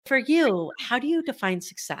for you, how do you define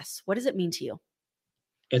success? What does it mean to you?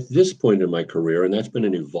 At this point in my career, and that's been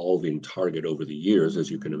an evolving target over the years,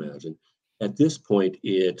 as you can imagine, at this point,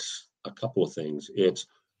 it's a couple of things. It's,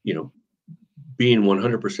 you know, being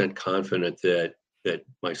 100% confident that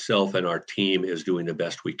myself and our team is doing the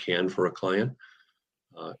best we can for a client.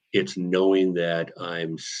 It's knowing that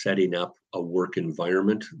I'm setting up a work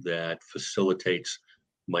environment that facilitates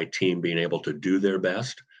my team being able to do their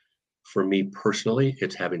best. For me personally,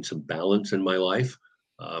 it's having some balance in my life.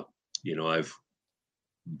 Uh, I've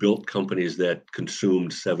built companies that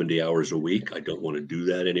consumed 70 hours a week. I don't want to do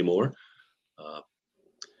that anymore. Uh,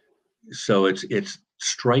 so it's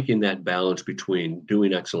striking that balance between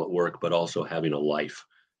doing excellent work, but also having a life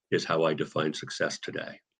is how I define success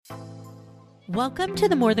today. Welcome to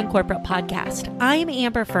the More Than Corporate podcast. I'm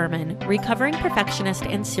Amber Furman, recovering perfectionist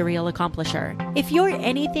and serial accomplisher. If you're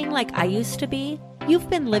anything like I used to be, you've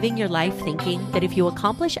been living your life thinking that if you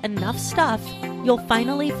accomplish enough stuff, you'll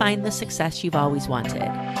finally find the success you've always wanted.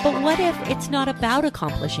 But what if it's not about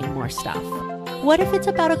accomplishing more stuff? What if it's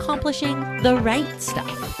about accomplishing the right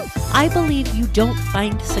stuff? I believe you don't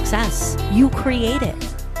find success, you create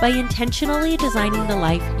it by intentionally designing the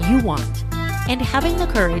life you want and having the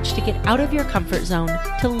courage to get out of your comfort zone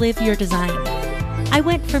to live your design. I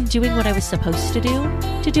went from doing what I was supposed to do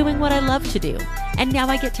to doing what I love to do, and now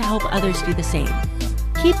I get to help others do the same.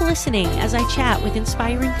 Keep listening as I chat with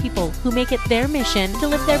inspiring people who make it their mission to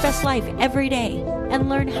live their best life every day and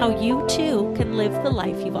learn how you too can live the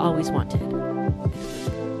life you've always wanted.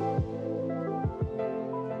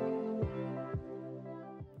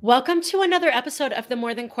 Welcome to another episode of the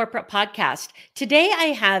More Than Corporate podcast. Today I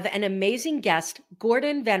have an amazing guest,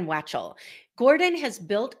 Gordon Van Wachel. Gordon has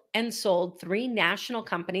built and sold 3 national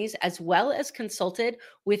companies, as well as consulted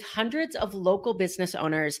with hundreds of local business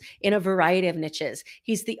owners in a variety of niches.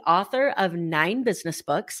 He's the author of 9 business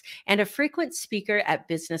books and a frequent speaker at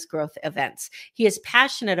business growth events. He is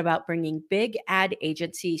passionate about bringing big ad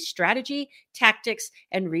agency strategy, tactics,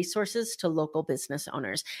 and resources to local business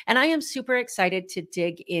owners. And I am super excited to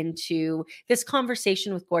dig into this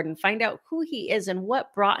conversation with Gordon, find out who he is and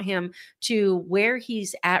what brought him to where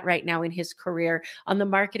he's at right now in his career. On the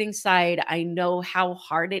marketing side, I know how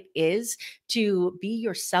hard it is to be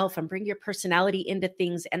yourself and bring your personality into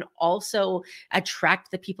things and also attract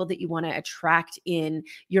the people that you want to attract in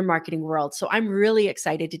your marketing world. So I'm really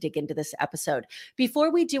excited to dig into this episode.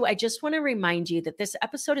 Before we do, I just want to remind you that this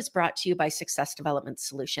episode is brought to you by Success Development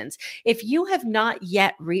Solutions. If you have not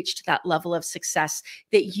yet reached that level of success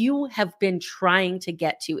that you have been trying to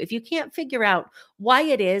get to, if you can't figure out why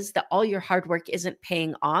it is that all your hard work isn't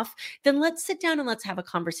paying off, then let's sit down and let's have a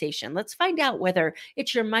conversation. Let's find out whether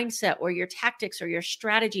it's your mindset or your tactics or your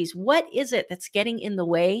strategies. What is it that's getting in the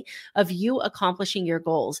way of you accomplishing your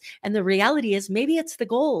goals? And the reality is maybe it's the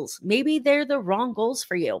goals. Maybe they're the wrong goals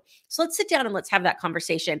for you. So let's sit down and let's have that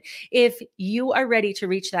conversation. If you are ready to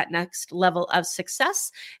reach that next level of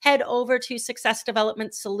success, head over to Success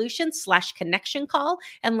Development Solutions /connection call,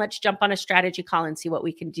 and let's jump on a strategy call and see what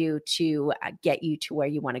we can do to get you to where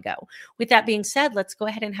you want to go. With that being said, let's go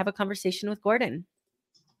ahead and have a conversation with Gordon.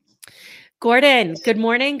 Gordon, good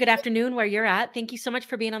morning, good afternoon, where you're at. Thank you so much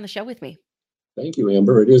for being on the show with me. Thank you,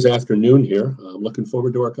 Amber. It is afternoon here. I'm looking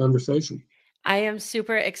forward to our conversation. I am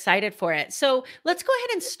super excited for it. So let's go ahead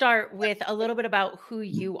and start with a little bit about who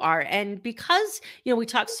you are. And because, we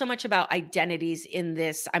talk so much about identities in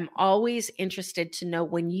this, I'm always interested to know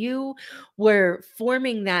when you were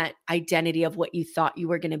forming that identity of what you thought you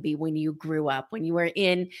were going to be when you grew up, when you were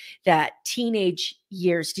in that teenage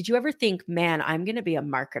years, did you ever think, man, I'm going to be a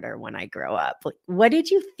marketer when I grow up? What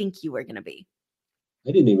did you think you were going to be?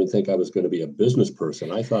 I didn't even think I was going to be a business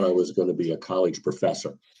person. I thought I was going to be a college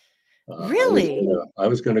professor. Really? I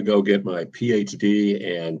was going to go get my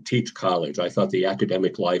PhD and teach college. I thought the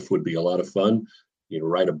academic life would be a lot of fun.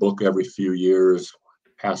 Write a book every few years,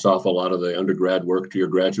 pass off a lot of the undergrad work to your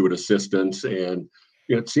graduate assistants, and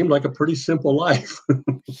it seemed like a pretty simple life.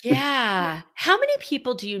 Yeah. How many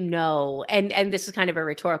people do you know, and this is kind of a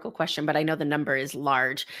rhetorical question, but I know the number is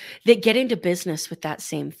large, that get into business with that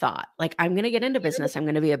same thought? Like, I'm going to get into business, I'm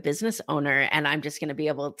going to be a business owner, and I'm just going to be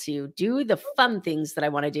able to do the fun things that I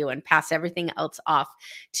want to do and pass everything else off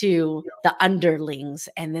to the underlings.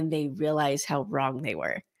 And then they realize how wrong they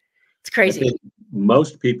were. It's crazy. I think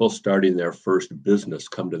most people starting their first business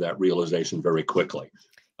come to that realization very quickly.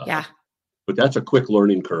 Yeah. But that's a quick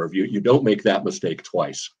learning curve. You don't make that mistake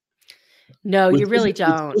twice. No, you really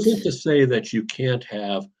don't. Which isn't to say that you can't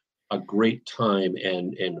have a great time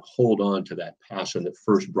and hold on to that passion that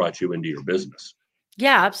first brought you into your business.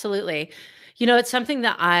 Yeah, absolutely. It's something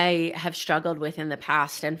that I have struggled with in the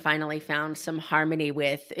past and finally found some harmony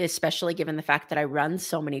with, especially given the fact that I run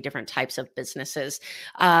so many different types of businesses.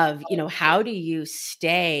 How do you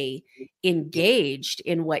stay engaged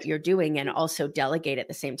in what you're doing and also delegate at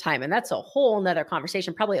the same time? And that's a whole nother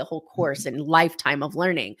conversation, probably a whole course and lifetime of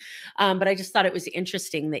learning. But I just thought it was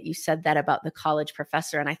interesting that you said that about the college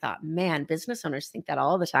professor. And I thought, man, business owners think that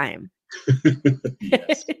all the time.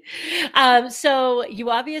 Yes. So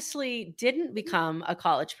you obviously didn't become a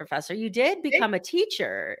college professor. You did become a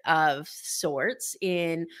teacher of sorts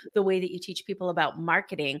in the way that you teach people about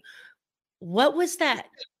marketing. What was that?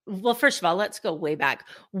 Well, first of all, let's go way back.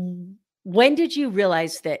 When did you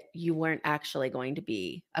realize that you weren't actually going to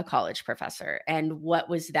be a college professor? And what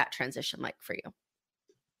was that transition like for you?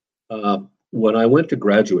 When I went to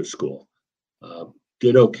graduate school, uh,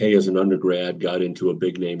 did okay as an undergrad, got into a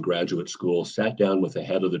big name graduate school, sat down with the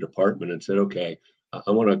head of the department and said, okay, I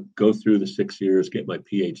want to go through the 6 years, get my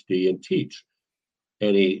PhD and teach.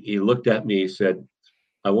 And he looked at me, he said,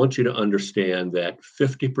 I want you to understand that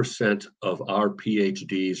 50% of our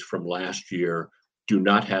PhDs from last year do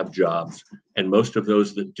not have jobs. And most of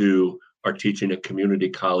those that do are teaching at community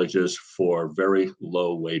colleges for very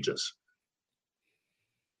low wages.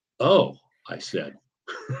 Oh, I said.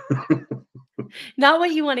 Not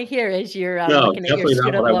what you want to hear as you're No, looking at your definitely not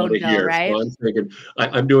what student I want loan to bill, hear. right? So I'm thinking,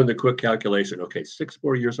 I'm doing the quick calculation. Okay, 6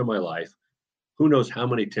 more years of my life. Who knows how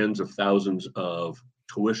many tens of thousands of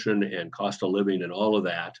tuition and cost of living and all of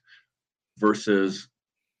that versus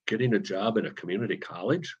getting a job in a community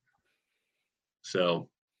college. So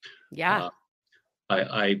Yeah. uh,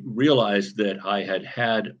 I realized that I had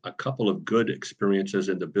had a couple of good experiences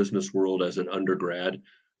in the business world as an undergrad.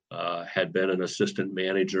 Had been an assistant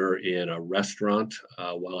manager in a restaurant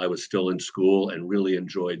while I was still in school and really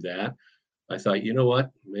enjoyed that. I thought, you know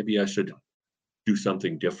what, maybe I should do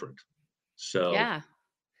something different. So Yeah.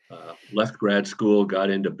 left grad school, got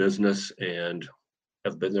into business, and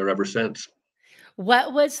have been there ever since.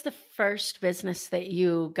 What was the first business that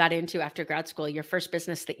you got into after grad school? Your first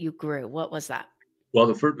business that you grew? What was that? Well,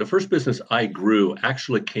 the first business I grew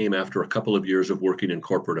actually came after a couple of years of working in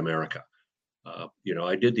corporate America.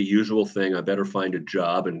 I did the usual thing. I better find a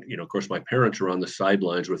job. And, of course, my parents are on the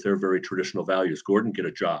sidelines with their very traditional values. Gordon, get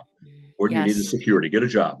a job. Gordon, you need the Yes. security, get a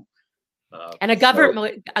job. And So,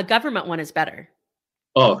 a government one is better.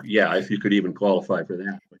 oh, yeah, if you could even qualify for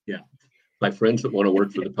that. But yeah, my friends that want to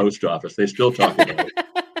work for the post office, they still talk about it.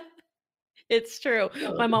 It's true.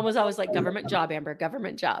 Uh, My mom was always like, government job, Amber,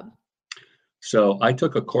 government job. so I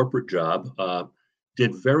took a corporate job,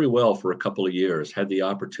 did very well for a couple of years, had the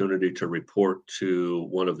opportunity to report to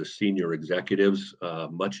one of the senior executives,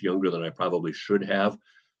 much younger than I probably should have.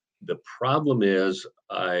 The problem is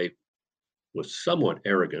I was somewhat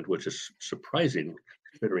arrogant, which is surprising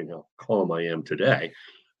considering how calm I am today.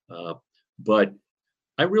 Uh, but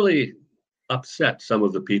I really upset some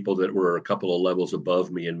of the people that were a couple of levels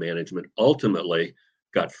above me in management. Ultimately,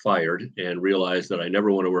 got fired and realized that I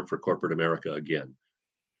never want to work for corporate America again.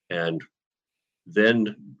 And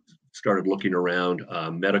then started looking around,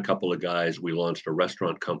 met a couple of guys. We launched a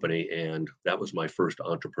restaurant company, and that was my first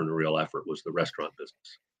entrepreneurial effort was the restaurant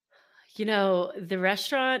business. The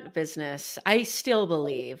restaurant business, I still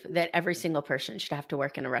believe that every single person should have to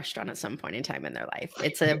work in a restaurant at some point in time in their life.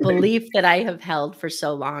 It's a belief that I have held for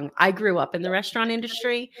so long. I grew up in the restaurant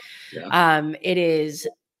industry. Yeah. It is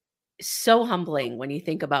so humbling when you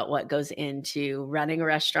think about what goes into running a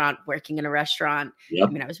restaurant, working in a restaurant. I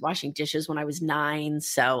Yep. mean, I was washing dishes when I was 9,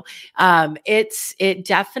 so it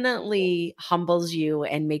definitely humbles you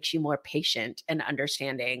and makes you more patient and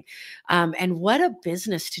understanding. And what a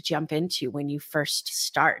business to jump into when you first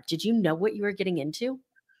start. Did you know what you were getting into?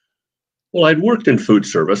 Well, I'd worked in food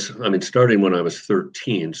service. I mean, starting when I was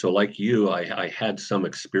 13. So, like you, I had some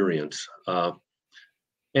experience.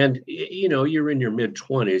 You're in your mid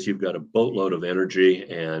 20s, you've got a boatload of energy,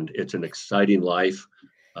 and it's an exciting life.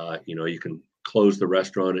 You can close the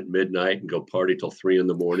restaurant at midnight and go party till 3 in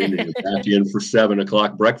the morning, and you're back in for 7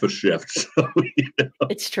 o'clock breakfast shift. So,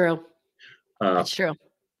 It's true. uh, It's true.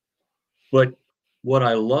 but what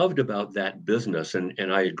I loved about that business,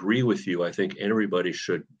 and I agree with you, I think everybody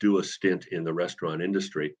should do a stint in the restaurant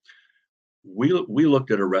industry. We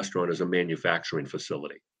looked at a restaurant as a manufacturing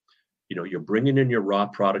facility. You're bringing in your raw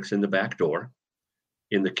products in the back door.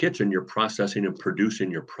 In the kitchen, you're processing and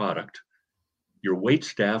producing your product. Your wait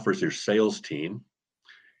staff is your sales team.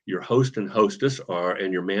 Your host and hostess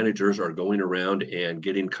and your managers are going around and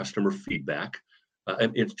getting customer feedback.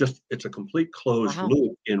 And it's a complete closed Wow.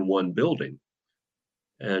 loop in one building.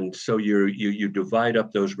 And so you divide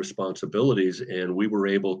up those responsibilities, and we were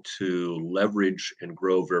able to leverage and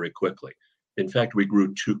grow very quickly. In fact, we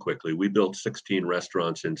grew too quickly. We built 16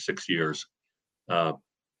 restaurants in 6 years, uh,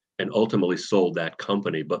 and ultimately sold that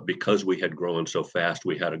company. But because we had grown so fast,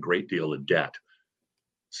 we had a great deal of debt.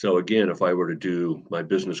 So again, if I were to do my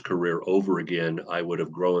business career over again, I would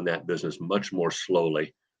have grown that business much more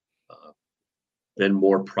slowly, uh, been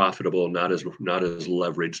more profitable, not as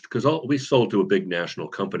leveraged, because we sold to a big national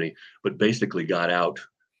company, but basically got out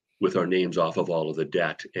with our names off of all of the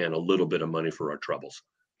debt and a little bit of money for our troubles.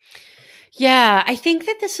 Yeah, I think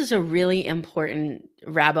that this is a really important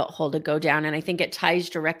rabbit hole to go down. And I think it ties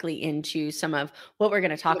directly into some of what we're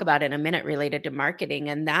going to talk about in a minute related to marketing.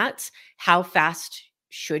 And that's how fast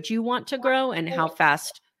should you want to grow and how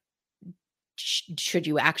fast should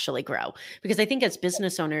you actually grow? Because I think as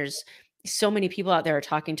business owners, so many people out there are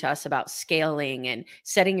talking to us about scaling and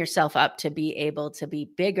setting yourself up to be able to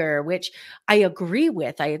be bigger, which I agree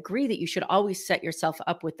with. I agree that you should always set yourself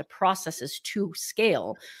up with the processes to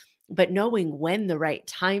scale. But knowing when the right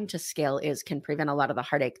time to scale is can prevent a lot of the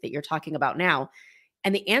heartache that you're talking about now.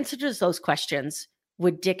 And the answer to those questions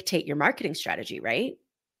would dictate your marketing strategy, right?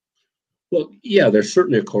 Well, yeah, there's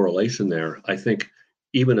certainly a correlation there. I think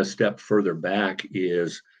even a step further back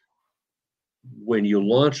is when you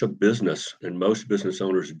launch a business, and most business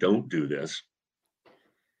owners don't do this,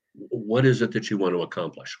 what is it that you want to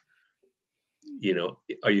accomplish?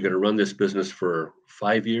 Are you going to run this business for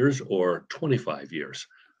 5 years or 25 years?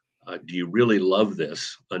 Do you really love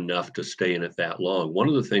this enough to stay in it that long? One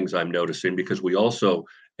of the things I'm noticing, because we also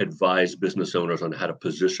advise business owners on how to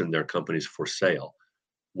position their companies for sale.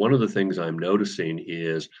 One of the things I'm noticing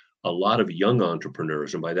is a lot of young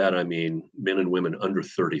entrepreneurs, and by that I mean men and women under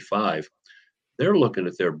 35, they're looking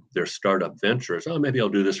at their startup ventures. Oh, maybe I'll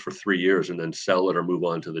do this for 3 years and then sell it or move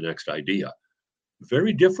on to the next idea.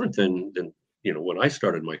 Very different than when I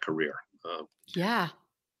started my career. Yeah.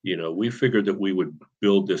 We figured that we would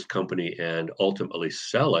build this company and ultimately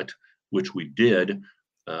sell it, which we did.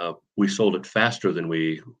 We sold it faster than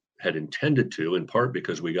we had intended to, in part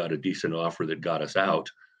because we got a decent offer that got us out.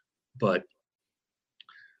 But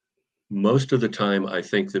most of the time, I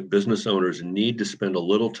think that business owners need to spend a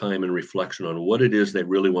little time in reflection on what it is they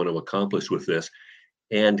really want to accomplish with this,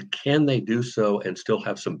 and can they do so and still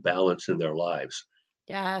have some balance in their lives.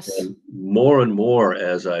 Yes. And more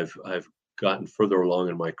as I've gotten further along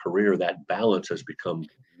in my career, that balance has become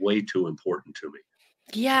way too important to me.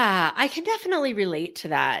 Yeah, I can definitely relate to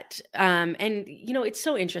that. And it's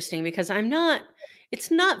so interesting because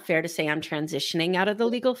it's not fair to say I'm transitioning out of the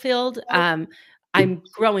legal field. I'm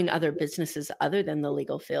growing other businesses other than the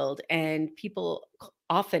legal field. And people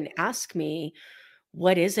often ask me,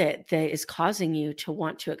 what is it that is causing you to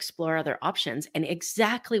want to explore other options? And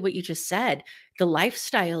exactly what you just said, the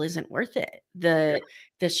lifestyle isn't worth it. The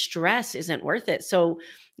stress isn't worth it. So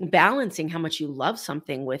balancing how much you love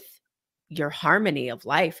something with your harmony of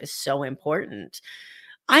life is so important.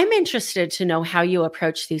 I'm interested to know how you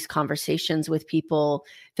approach these conversations with people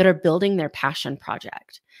that are building their passion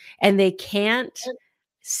project and they can't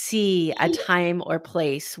see a time or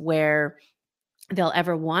place where they'll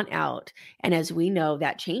ever want out. And as we know,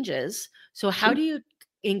 that changes. So, how do you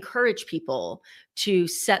encourage people to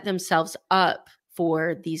set themselves up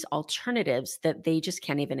for these alternatives that they just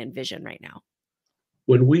can't even envision right now?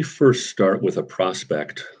 When we first start with a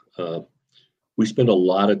prospect, we spend a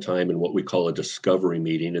lot of time in what we call a discovery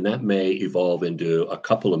meeting, and that may evolve into a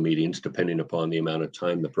couple of meetings depending upon the amount of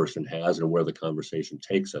time the person has and where the conversation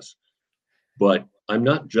takes us. But I'm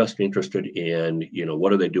not just interested in,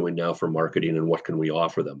 what are they doing now for marketing and what can we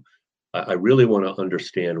offer them? I really want to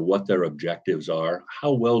understand what their objectives are.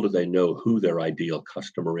 How well do they know who their ideal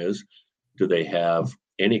customer is? Do they have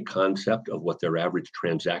any concept of what their average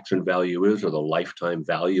transaction value is or the lifetime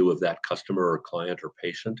value of that customer or client or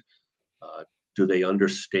patient? Uh, do they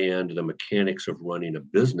understand the mechanics of running a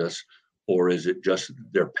business, or is it just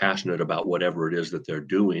they're passionate about whatever it is that they're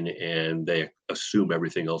doing and they assume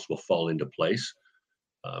everything else will fall into place?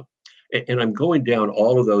 Uh, and I'm going down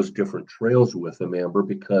all of those different trails with them, Amber,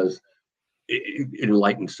 because it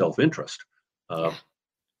enlightens self-interest. Uh,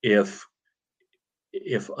 Yeah. if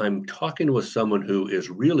if I'm talking with someone who is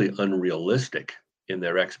really unrealistic in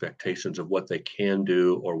their expectations of what they can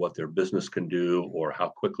do or what their business can do or how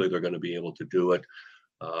quickly they're going to be able to do it,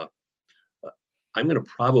 uh, I'm going to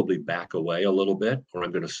probably back away a little bit, or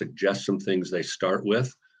I'm going to suggest some things they start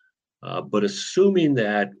with. But assuming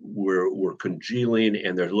that we're congealing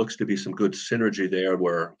and there looks to be some good synergy there,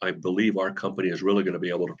 where I believe our company is really going to be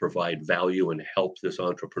able to provide value and help this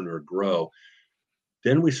entrepreneur grow,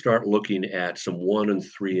 then we start looking at some 1 and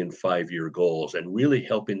 3 and 5 year goals and really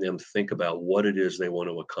helping them think about what it is they want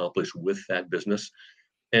to accomplish with that business.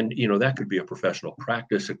 And, that could be a professional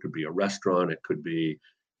practice. It could be a restaurant. It could be,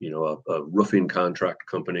 a roofing contract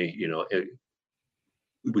company.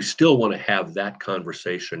 We still want to have that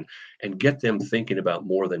conversation and get them thinking about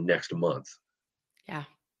more than next month. Yeah.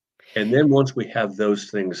 And then once we have those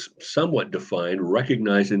things somewhat defined,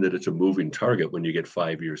 recognizing that it's a moving target when you get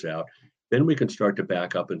 5 years out, then we can start to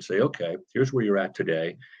back up and say, okay, here's where you're at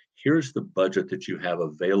today. Here's the budget that you have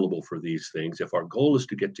available for these things. If our goal is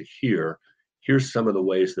to get to here, here's some of the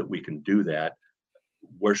ways that we can do that.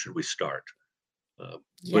 Where should we start? But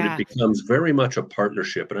it Yeah. becomes very much a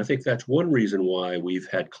partnership. And I think that's one reason why we've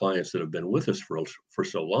had clients that have been with us for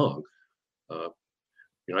so long. Uh,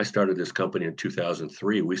 I started this company in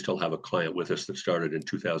 2003. We still have a client with us that started in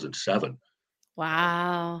 2007.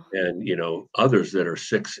 Wow. And, others that are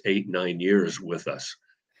 6, 8, 9 years with us.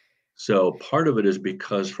 So part of it is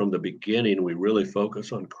because from the beginning, we really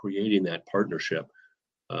focus on creating that partnership.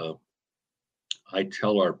 Uh, I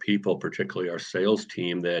tell our people, particularly our sales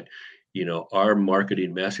team, that our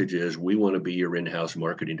marketing message is we want to be your in-house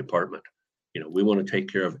marketing department. We want to take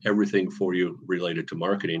care of everything for you related to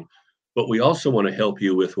marketing, but we also want to help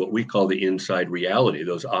you with what we call the inside reality,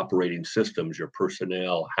 those operating systems, your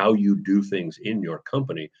personnel, how you do things in your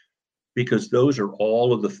company, because those are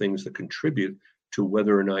all of the things that contribute to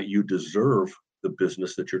whether or not you deserve the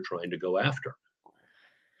business that you're trying to go after.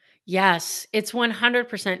 Yes, it's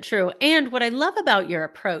 100% true. And what I love about your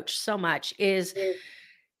approach so much is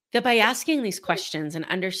that by asking these questions and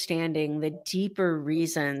understanding the deeper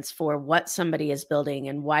reasons for what somebody is building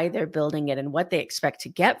and why they're building it and what they expect to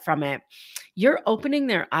get from it, you're opening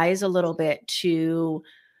their eyes a little bit to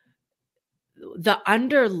the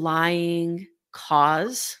underlying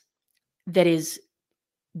cause that is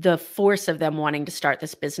the force of them wanting to start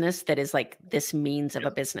this business that is like this means of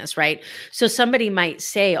a business, right? So somebody might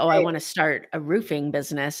say, "Oh, I want to start a roofing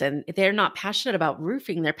business," and they're not passionate about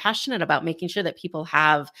roofing. They're passionate about making sure that people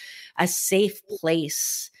have a safe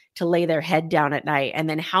place to lay their head down at night. And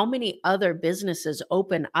then how many other businesses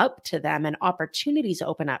open up to them and opportunities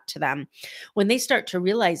open up to them when they start to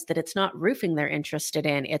realize that it's not roofing they're interested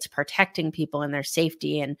in, it's protecting people and their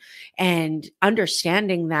safety, and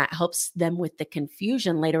understanding that helps them with the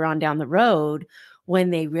confusion later on down the road when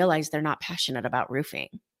they realize they're not passionate about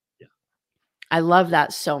roofing. Yeah. I love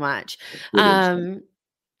that so much. Good insight.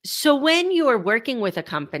 So when you are working with a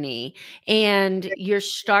company and you're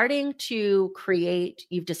starting to create,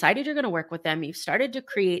 you've decided you're going to work with them, you've started to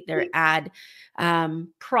create their ad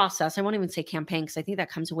process. I won't even say campaign because I think that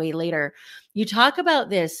comes way later. You talk about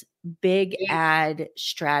this big ad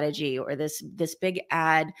strategy or this big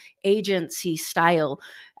ad agency style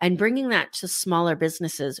and bringing that to smaller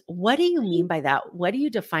businesses. What do you mean by that? What do you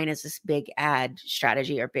define as this big ad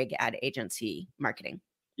strategy or big ad agency marketing?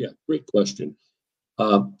 Yeah, great question.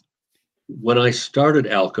 Uh, when I started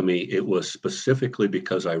Alchemy, it was specifically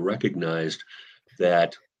because I recognized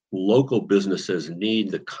that local businesses need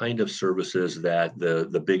the kind of services that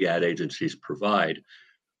the big ad agencies provide,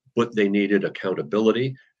 but they needed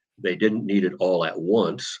accountability. They didn't need it all at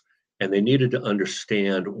once, and they needed to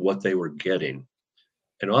understand what they were getting.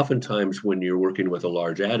 And oftentimes, when you're working with a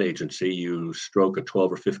large ad agency, you stroke a $12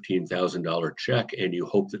 or $15,000 check, and you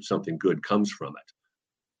hope that something good comes from it.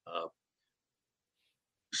 Uh,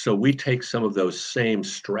 so we take some of those same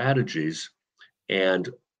strategies and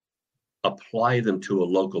apply them to a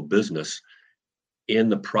local business in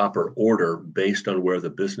the proper order based on where the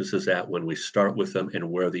business is at when we start with them and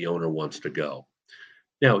where the owner wants to go.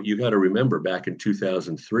 Now, you got to remember back in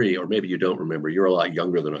 2003, or maybe you don't remember, you're a lot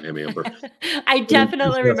younger than I am, Amber. I But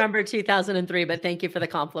definitely remember 2003, but thank you for the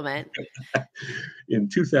compliment. in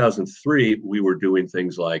 2003, we were doing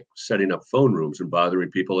things like setting up phone rooms and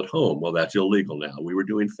bothering people at home. Well, that's illegal now. We were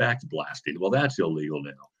doing fax blasting. Well, that's illegal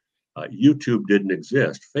now. YouTube didn't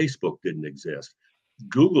exist. Facebook didn't exist.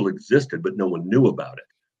 Google existed, but no one knew about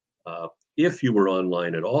it. If you were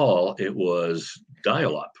online at all, it was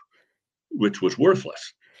dial up, which was worthless. So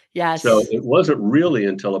Yes. it wasn't really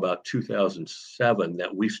until about 2007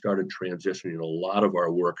 that we started transitioning a lot of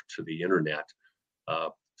our work to the internet,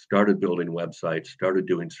 started building websites, started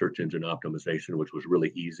doing search engine optimization, which was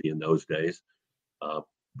really easy in those days. Uh,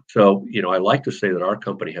 I like to say that our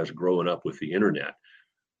company has grown up with the internet.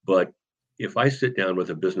 But if I sit down with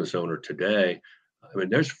a business owner today, I mean,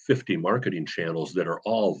 there's 50 marketing channels that are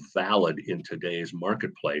all valid in today's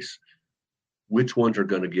marketplace. Which ones are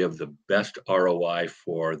going to give the best ROI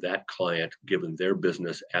for that client given their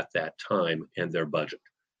business at that time and their budget?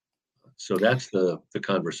 So that's the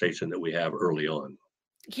conversation that we have early on.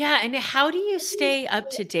 Yeah, and how do you stay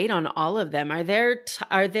up to date on all of them? Are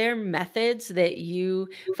there methods that you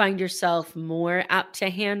find yourself more apt to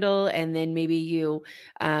handle, and then maybe you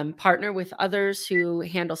partner with others who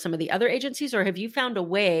handle some of the other agencies, or have you found a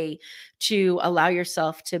way to allow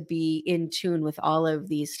yourself to be in tune with all of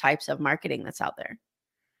these types of marketing that's out there?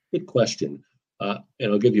 Good question.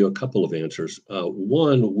 And I'll give you a couple of answers.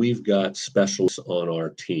 One, we've got specialists on our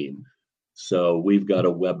team. So we've got a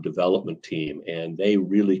web development team, and they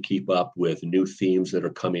really keep up with new themes that are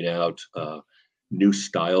coming out, new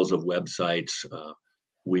styles of websites.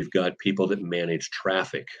 We've got people that manage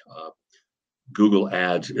traffic. Google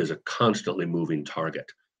Ads is a constantly moving target,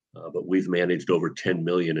 but we've managed over 10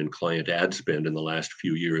 million in client ad spend in the last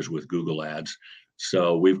few years with Google Ads.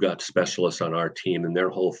 So we've got specialists on our team, and their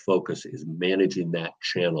whole focus is managing that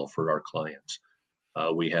channel for our clients.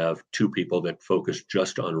 We have two people that focus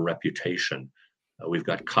just on reputation. We've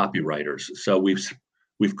got copywriters. So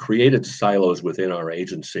we've created silos within our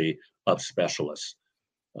agency of specialists.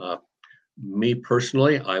 Uh, Me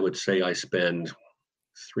personally, I would say I spend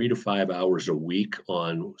 3 to 5 hours a week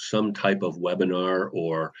on some type of webinar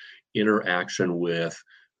or interaction with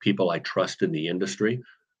people I trust in the industry.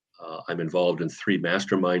 I'm involved in 3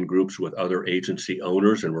 mastermind groups with other agency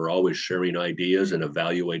owners, and we're always sharing ideas and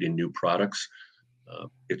evaluating new products.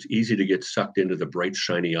 It's easy to get sucked into the bright,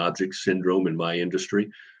 shiny object syndrome in my industry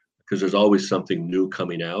because there's always something new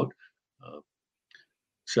coming out. Uh,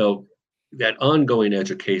 so, that ongoing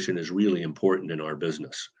education is really important in our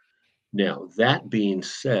business. Now, that being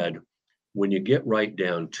said, when you get right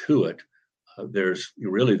down to it, there's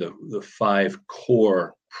really the 5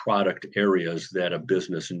 core product areas that a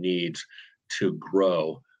business needs to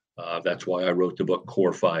grow. That's why I wrote the book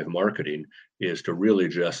Core 5 Marketing, is to really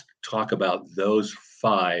just talk about those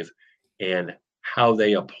 5 and how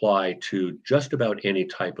they apply to just about any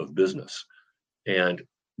type of business. And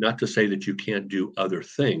not to say that you can't do other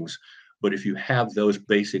things, but if you have those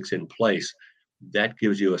basics in place, that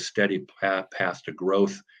gives you a steady path to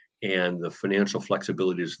growth and the financial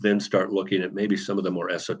flexibilities. Then start looking at maybe some of the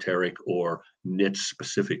more esoteric or niche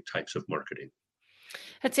specific types of marketing.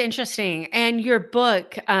 That's interesting. And your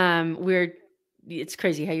book, it's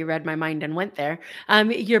crazy how you read my mind and went there.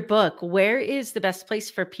 Your book, where is the best place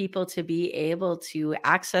for people to be able to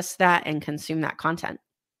access that and consume that content?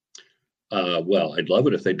 Well, I'd love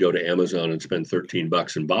it if they'd go to Amazon and spend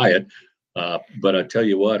 $13 and buy it. But I tell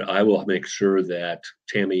you what, I will make sure that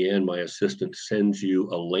Tammy Ann, my assistant, sends you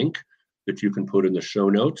a link that you can put in the show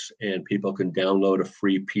notes, and people can download a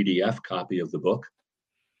free PDF copy of the book,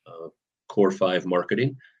 uh, Core 5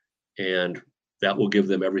 Marketing, and that will give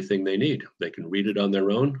them everything they need. They can read it on their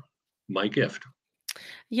own. My gift.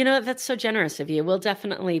 You know, that's so generous of you. We'll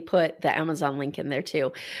definitely put the Amazon link in there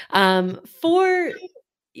too. For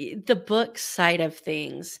the book side of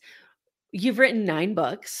things, you've written 9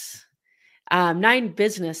 books, 9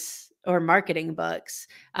 business or marketing books.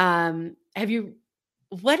 Have you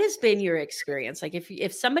What has been your experience? Like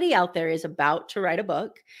if somebody out there is about to write a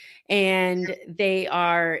book and they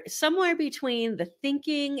are somewhere between the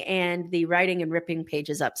thinking and the writing and ripping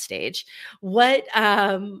pages up stage, what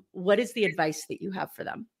is the advice that you have for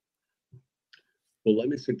them? Well, let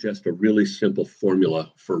me suggest a really simple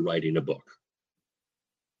formula for writing a book.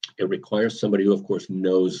 It requires somebody who, of course,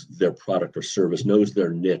 knows their product or service, knows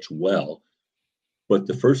their niche well. But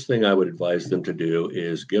the first thing I would advise them to do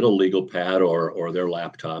is get a legal pad or their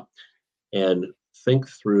laptop and think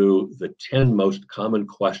through the 10 most common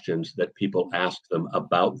questions that people ask them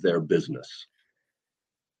about their business.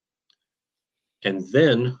 And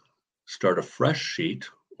then start a fresh sheet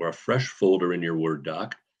or a fresh folder in your Word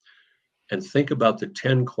doc and think about the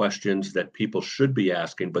 10 questions that people should be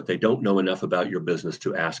asking, but they don't know enough about your business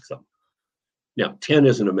to ask them. Now, 10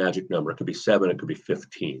 isn't a magic number. It could be 7, it could be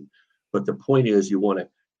 15. But the point is, you want to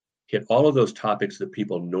hit all of those topics that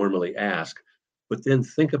people normally ask, but then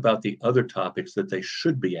think about the other topics that they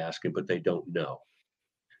should be asking, but they don't know.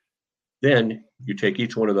 Then you take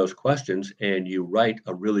each one of those questions and you write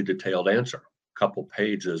a really detailed answer, a couple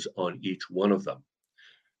pages on each one of them.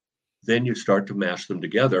 Then you start to mash them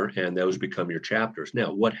together and those become your chapters.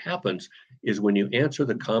 Now, what happens is when you answer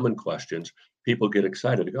the common questions, people get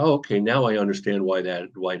excited to go, oh, okay, now I understand why that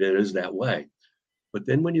is that way. But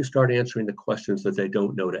then when you start answering the questions that they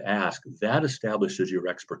don't know to ask, that establishes your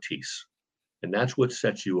expertise. And that's what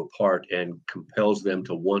sets you apart and compels them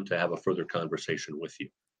to want to have a further conversation with you.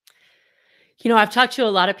 You know, I've talked to a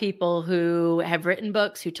lot of people who have written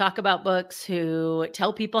books, who talk about books, who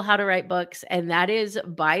tell people how to write books, and that is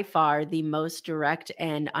by far the most direct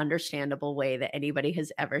and understandable way that anybody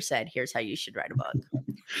has ever said, "Here's how you should write a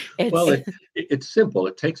book." Well, It's it's simple.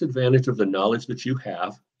 It takes advantage of the knowledge that you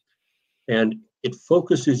have, and it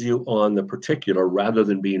focuses you on the particular rather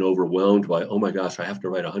than being overwhelmed by, oh my gosh, I have to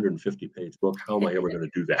write a 150-page book. How am I ever going to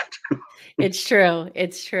do that? It's true.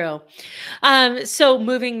 It's true. So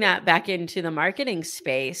moving that back into the marketing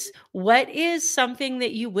space, what is something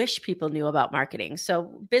that you wish people knew about marketing? So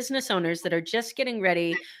business owners that are just getting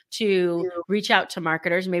ready to reach out to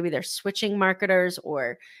marketers, maybe they're switching marketers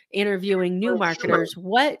or interviewing new marketers.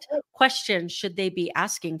 What questions should they be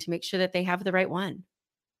asking to make sure that they have the right one?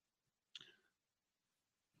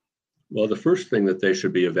 Well, the first thing that they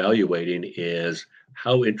should be evaluating is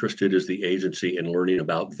how interested is the agency in learning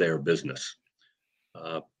about their business.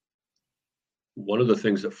 Uh, One of the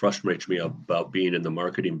things that frustrates me about being in the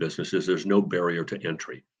marketing business is there's no barrier to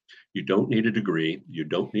entry. You don't need a degree, you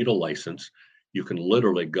don't need a license. You can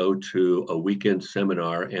literally go to a weekend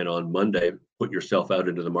seminar and on Monday put yourself out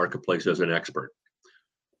into the marketplace as an expert.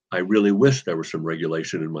 I really wish there was some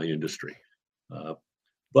regulation in my industry. Uh,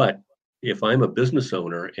 but if I'm a business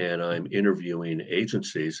owner and I'm interviewing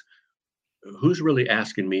agencies, who's really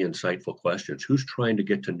asking me insightful questions? Who's trying to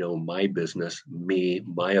get to know my business, me,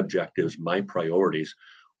 my objectives, my priorities?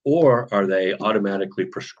 Or are they automatically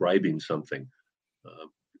prescribing something? Uh,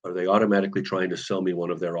 are they automatically trying to sell me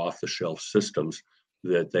one of their off the shelf systems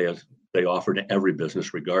that they offer to every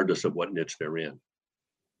business, regardless of what niche they're in?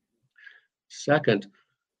 Second,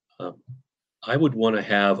 uh, I would want to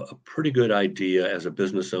have a pretty good idea as a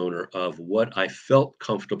business owner of what I felt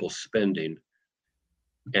comfortable spending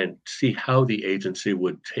and see how the agency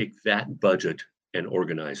would take that budget and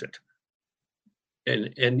organize it.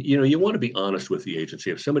 And you want to be honest with the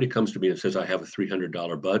agency. If somebody comes to me and says I have a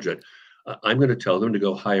 $300 budget, I'm going to tell them to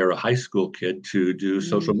go hire a high school kid to do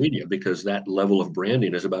social Mm, media because that level of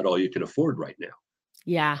branding is about all you can afford right now.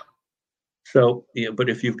 yeah. So, but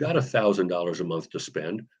if you've got $1,000 a month to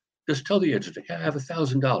spend, just tell the agency, "Hey, I have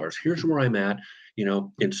 $1,000. Here's where I'm at.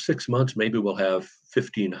 In 6 months, maybe we'll have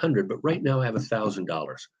 1,500, but right now I have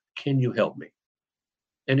 $1,000. Can you help me?"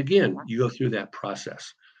 And again, you go through that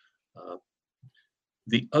process. Uh,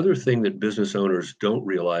 the other thing that business owners don't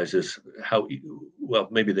realize is well,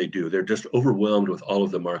 maybe they do. They're just overwhelmed with all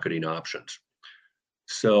of the marketing options.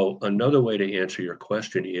 So another way to answer your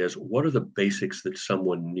question is, what are the basics that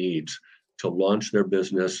someone needs to launch their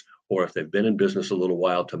business, or if they've been in business a little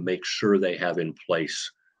while, to make sure they have in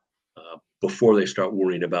place before they start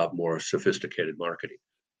worrying about more sophisticated marketing?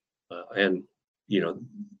 And you know,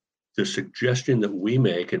 the suggestion that we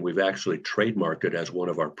make, and we've actually trademarked it as one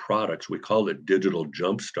of our products, we call it Digital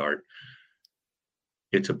Jumpstart.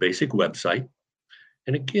 It's a basic website.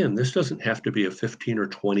 And again, this doesn't have to be a 15 or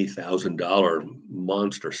 $20,000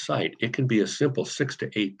 monster site. It can be a simple 6 to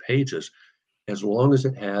 8 pages, as long as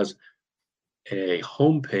it has a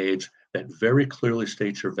homepage that very clearly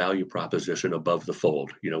states your value proposition above the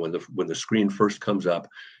fold. When the screen first comes up,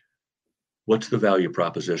 what's the value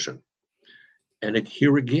proposition? And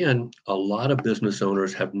here again, a lot of business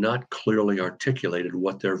owners have not clearly articulated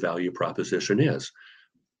what their value proposition is.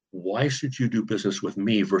 Why should you do business with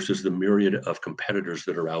me versus the myriad of competitors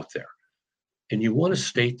that are out there? And you want to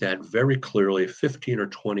state that very clearly, 15 or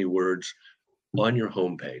 20 words on your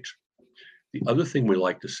homepage. The other thing we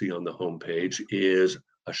like to see on the homepage is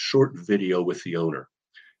a short video with the owner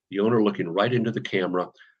looking right into the camera,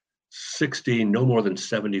 60, no more than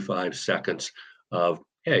 75 seconds of,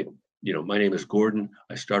 hey, my name is Gordon.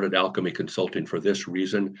 I started Alchemy Consulting for this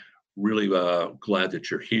reason. Really glad that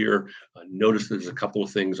you're here. Notice there's a couple of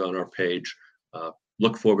things on our page.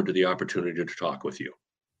 Look forward to the opportunity to talk with you.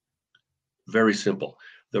 Very simple.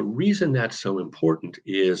 The reason that's so important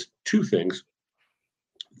is two things.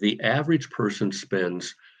 The average person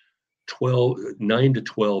spends 9 to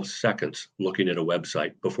 12 seconds looking at a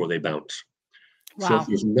website before they bounce. So if Wow.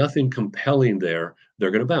 there's nothing compelling there, they're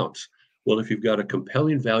going to bounce. Well, if you've got a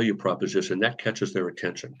compelling value proposition, that catches their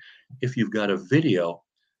attention. If you've got a video,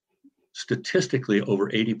 statistically,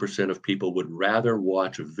 over 80% of people would rather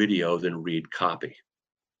watch a video than read copy.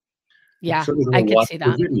 Yeah. So they're I going to could watch see the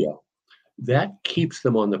that. video. That keeps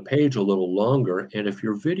them on the page a little longer. And if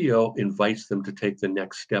your video invites them to take the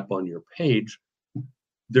next step on your page,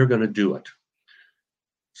 they're going to do it.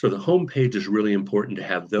 So the home page is really important to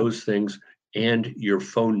have those things and your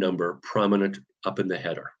phone number prominent up in the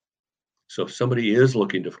header. So if somebody is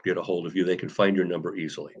looking to get a hold of you, they can find your number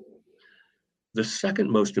easily. The second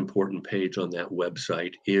most important page on that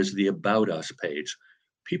website is the About Us page.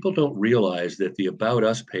 People don't realize that the About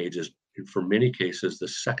Us page is, for many cases, the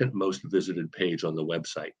second most visited page on the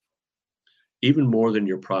website, even more than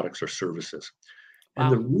your products or services.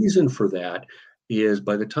 And the Wow. reason for that is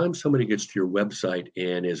by the time somebody gets to your website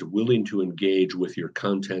and is willing to engage with your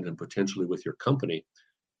content and potentially with your company,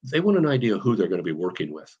 they want an idea of who they're going to be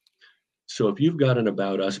working with. So if you've got an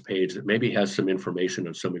About Us page that maybe has some information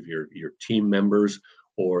on some of your team members,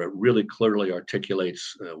 or it really clearly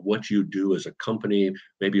articulates what you do as a company,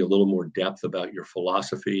 maybe a little more depth about your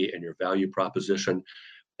philosophy and your value proposition,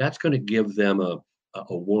 that's going to give them a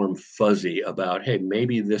warm fuzzy about, hey,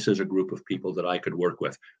 maybe this is a group of people that I could work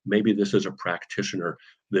with. Maybe this is a practitioner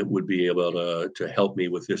that would be able to help me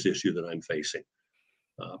with this issue that I'm facing.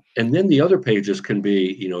 And then the other pages can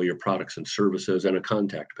be, your products and services and a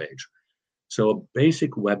contact page. So a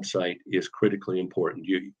basic website is critically important.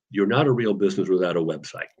 You're not a real business without a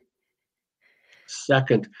website.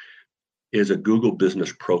 Second is a Google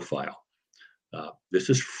business profile. This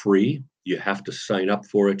is free. You have to sign up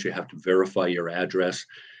for it. You have to verify your address.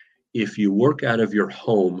 If you work out of your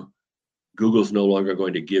home, Google's no longer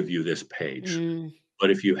going to give you this page. Mm.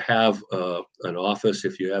 But if you have an office,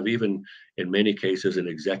 if you have even in many cases an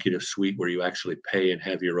executive suite where you actually pay and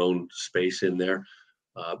have your own space in there,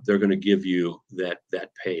 they're going to give you that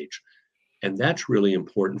page. And that's really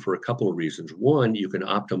important for a couple of reasons. One, you can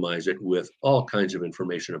optimize it with all kinds of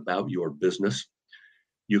information about your business.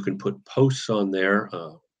 You can put posts on there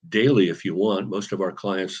daily if you want. Most of our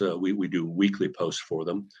clients, we do weekly posts for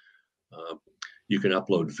them. You can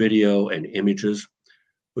upload video and images.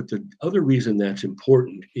 But the other reason that's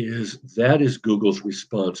important is that is Google's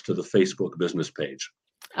response to the Facebook business page.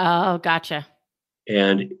 Oh, gotcha.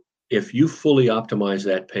 And if you fully optimize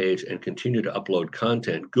that page and continue to upload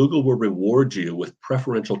content, Google will reward you with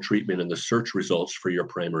preferential treatment in the search results for your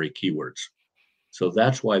primary keywords. So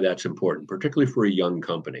that's why that's important, particularly for a young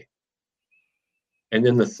company. And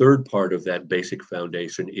then the third part of that basic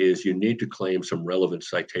foundation is you need to claim some relevant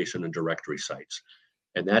citation and directory sites.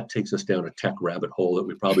 And that takes us down a tech rabbit hole that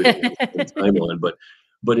we probably don't want to spend time on, but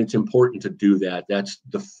it's important to do that. That's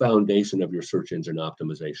the foundation of your search engine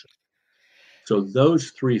optimization. So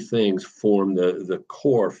those three things form the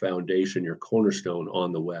core foundation, your cornerstone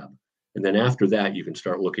on the web. And then after that, you can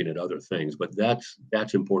start looking at other things. But that's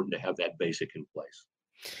important to have that basic in place.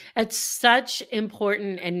 It's such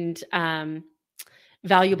important and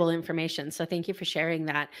valuable information. So thank you for sharing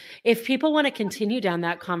that. If people want to continue down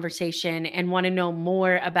that conversation and want to know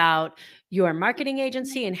more about your marketing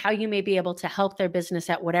agency and how you may be able to help their business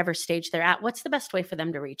at whatever stage they're at, what's the best way for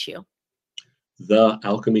them to reach you?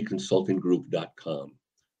 TheAlchemyConsultingGroup.com.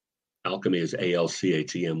 Alchemy is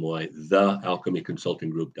ALCHEMY,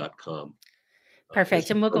 TheAlchemyConsultingGroup.com. Perfect.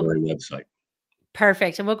 And we'll go. Website.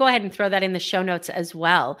 Perfect. And we'll go ahead and throw that in the show notes as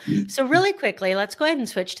well. So really quickly, let's go ahead and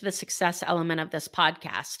switch to the success element of this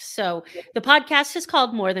podcast. So the podcast is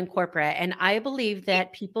called More Than Corporate, and I believe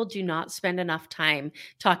that people do not spend enough time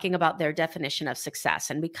talking about their definition of success.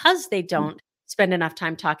 And because they don't spend enough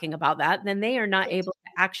time talking about that, then they are not able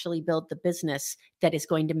to actually build the business that is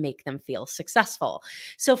going to make them feel successful.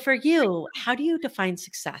 So for you, how do you define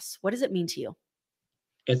success? What does it mean to you?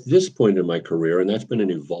 At this point in my career, and that's been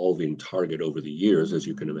an evolving target over the years, as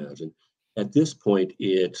you can imagine, at this point,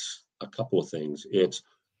 it's a couple of things. It's,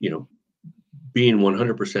 being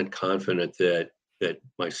 100% confident that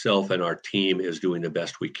myself and our team is doing the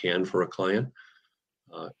best we can for a client.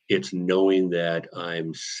 It's knowing that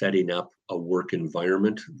I'm setting up a work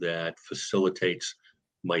environment that facilitates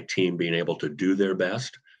my team being able to do their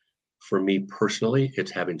best. For me personally,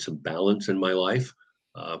 it's having some balance in my life.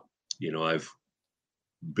 I've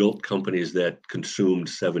built companies that consumed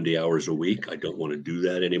 70 hours a week. I don't want to do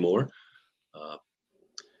that anymore.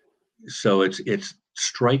 So it's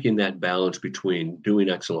striking that balance between doing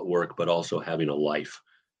excellent work, but also having a life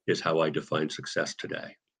is how I define success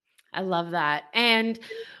today. I love that. And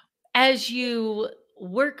as you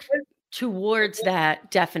work towards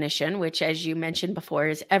that definition, which, as you mentioned before,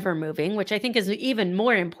 is ever moving, which I think is even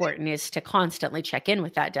more important, is to constantly check in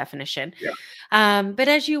with that definition. Yeah. But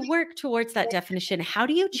as you work towards that definition, how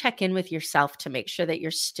do you check in with yourself to make sure that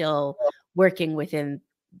you're still working within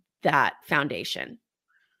that foundation?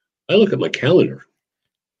 I look at my calendar.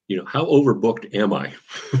 How overbooked am I?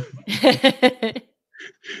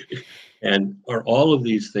 And are all of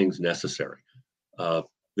these things necessary?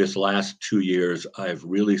 This last 2 years, I've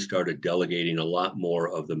really started delegating a lot more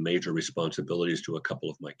of the major responsibilities to a couple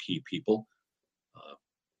of my key people.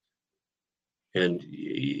 And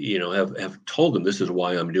have told them this is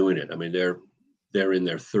why I'm doing it. I mean, they're in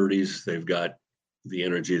their 30s. They've got the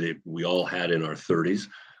energy that we all had in our 30s,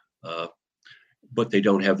 but they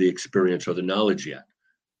don't have the experience or the knowledge yet.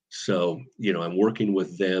 So, I'm working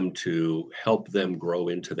with them to help them grow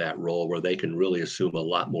into that role where they can really assume a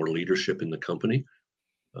lot more leadership in the company.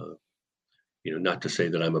 not to say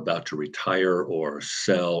that I'm about to retire or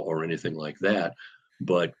sell or anything like that,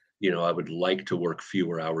 but I would like to work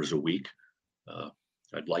fewer hours a week. Uh,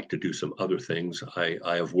 I'd like to do some other things. I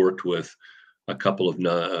have worked with a couple of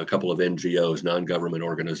NGOs, non-government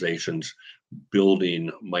organizations,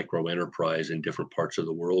 building micro enterprise in different parts of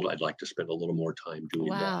the world. I'd like to spend a little more time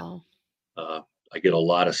doing that. Wow. I get a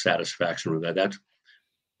lot of satisfaction with that. That's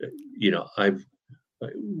I've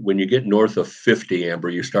when you get north of 50, Amber,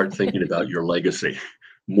 you start thinking about your legacy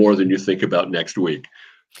more than you think about next week.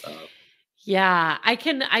 Uh, Yeah, I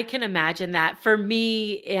can imagine that. For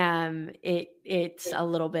me, it's a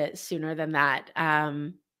little bit sooner than that.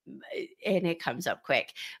 And it comes up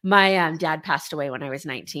quick. My dad passed away when I was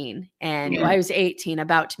 19, and well, I was 18,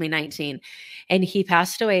 about to be 19, and he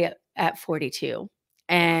passed away at 42.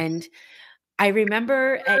 And I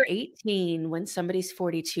remember at 18, when somebody's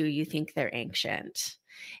 42, you think they're ancient.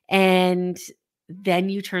 And then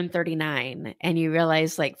you turn 39 and you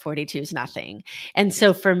realize like 42 is nothing. And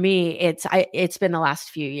so for me, it's been the last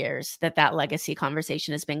few years that legacy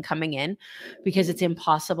conversation has been coming in, because it's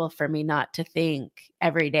impossible for me not to think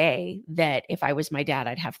every day that if I was my dad,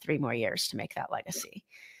 I'd have 3 more years to make that legacy.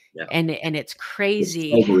 yeah, And it's it's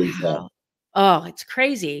crazy sobering thought. how, oh, it's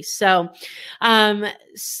crazy. So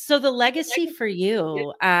the legacy for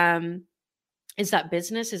you, is that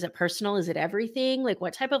business? Is it personal? Is it everything? Like,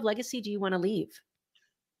 what type of legacy do you want to leave?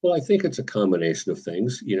 Well, I think it's a combination of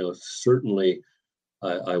things. Certainly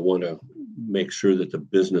I want to make sure that the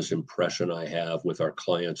business impression I have with our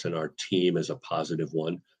clients and our team is a positive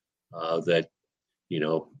one. That you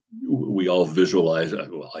know we all visualize.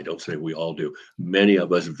 Well, I don't say we all do. Many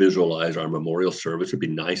of us visualize our memorial service. It'd be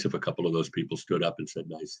nice if a couple of those people stood up and said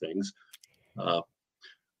nice things. Uh,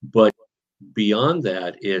 but beyond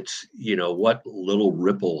that, it's what little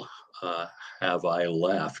ripple uh, have I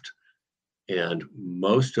left? And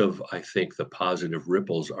most of, I think, the positive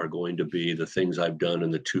ripples are going to be the things I've done in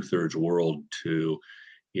the two-thirds world to,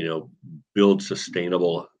 build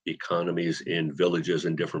sustainable economies in villages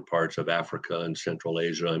in different parts of Africa and Central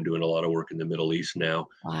Asia. I'm doing a lot of work in the Middle East now.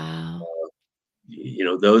 Wow.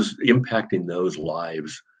 Those impacting those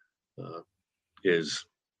lives uh, is,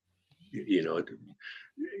 you know,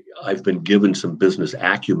 I've been given some business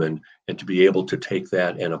acumen, and to be able to take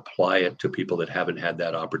that and apply it to people that haven't had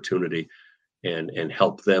that opportunity and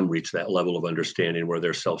help them reach that level of understanding where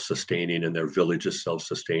they're self-sustaining and their village is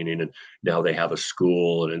self-sustaining, and now they have a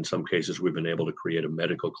school, and in some cases we've been able to create a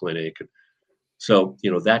medical clinic. So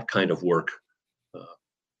that kind of work, uh,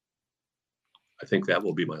 I think that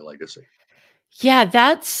will be my legacy. Yeah,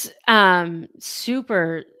 that's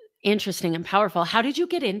super interesting and powerful. How did you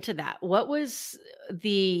get into that? What was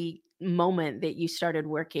the moment that you started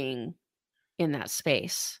working in that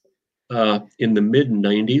space? In the mid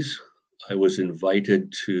 90s, I was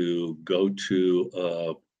invited to go to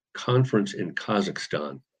a conference in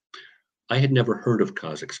Kazakhstan. I had never heard of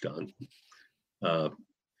Kazakhstan, uh,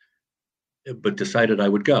 but decided I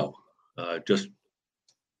would go. Just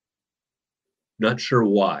not sure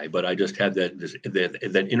why, but I just had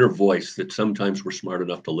that inner voice that sometimes we're smart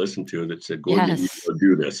enough to listen to that said, "Gordon, you need Yes. to go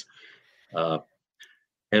do this." Uh,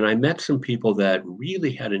 and I met some people that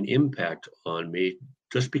really had an impact on me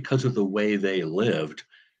just because of the way they lived.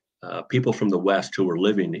 People from the West who were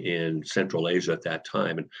living in Central Asia at that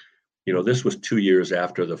time, and this was 2 years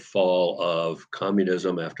after the fall of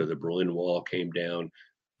communism, after the Berlin Wall came down.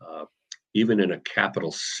 Uh, Even in a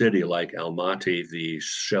capital city like Almaty, the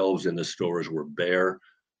shelves in the stores were bare.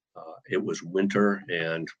 It was winter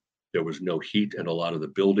and there was no heat in a lot of the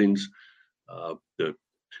buildings.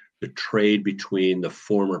 The trade between the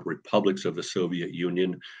former republics of the Soviet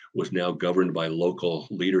Union was now governed by local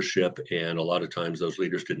leadership, and a lot of times those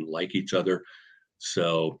leaders didn't like each other.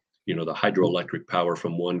 So, the hydroelectric power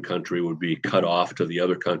from one country would be cut off to the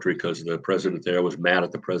other country because the president there was mad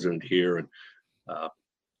at the president here, and uh,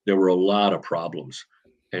 there were a lot of problems.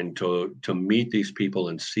 And to meet these people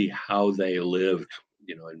and see how they lived,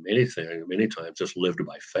 and many times just lived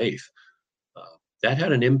by faith. That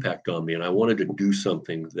had an impact on me, and I wanted to do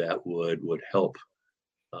something that would help.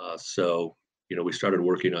 So, we started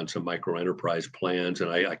working on some micro enterprise plans,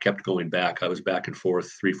 and I kept going back. I was back and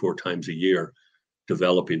forth 3, 4 times a year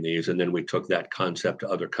developing these, and then we took that concept to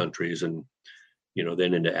other countries, and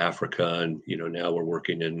then into Africa, and now we're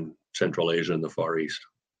working in Central Asia and the Far East.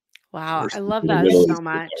 Wow, Or I love the that Middle so East.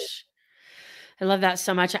 much. I love that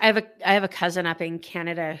so much. I have a cousin up in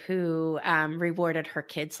Canada who rewarded her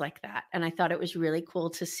kids like that, and I thought it was really cool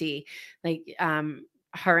to see. Like,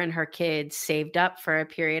 her and her kids saved up for a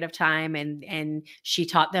period of time, and she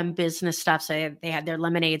taught them business stuff. So they had their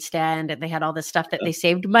lemonade stand and they had all this stuff that they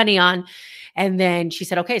saved money on. And then she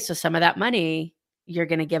said, okay, so some of that money you're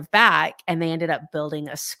going to give back. And they ended up building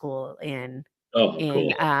a school in Oh,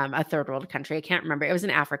 cool. a third world country. I can't remember. It was an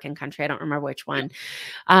African country. I don't remember which one.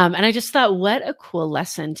 And I just thought, what a cool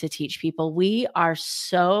lesson to teach people. We are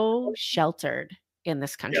so sheltered in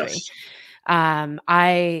this country. Yes.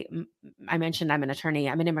 I mentioned I'm an attorney.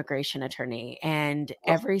 I'm an immigration attorney, and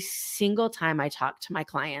every single time I talk to my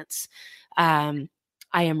clients,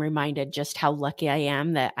 I am reminded just how lucky I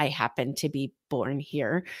am that I happen to be born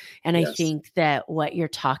here. And I Yes. think that what you're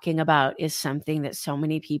talking about is something that so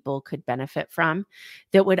many people could benefit from,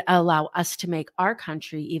 that would allow us to make our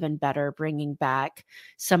country even better, bringing back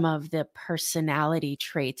some of the personality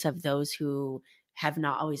traits of those who have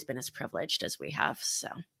not always been as privileged as we have. So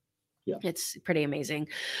Yeah. it's pretty amazing.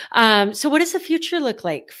 So what does the future look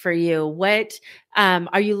like for you? What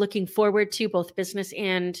are you looking forward to, both business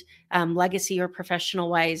and legacy or professional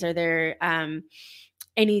wise? Are there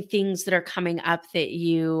any things that are coming up that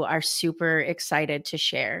you are super excited to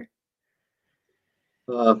share?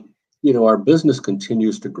 Our business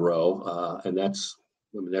continues to grow, and that's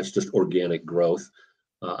just organic growth.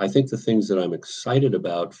 I think the things that I'm excited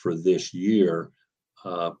about for this year,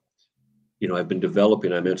 uh, I've been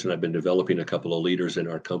developing. I mentioned I've been developing a couple of leaders in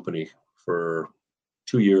our company for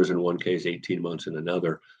 2 years in one case, 18 months in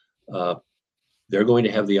another. Uh, they're going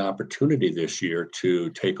to have the opportunity this year to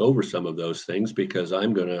take over some of those things because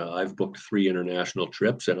I've booked 3 international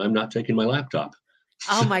trips and I'm not taking my laptop.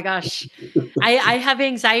 Oh my gosh. I have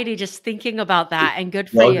anxiety just thinking about that, and good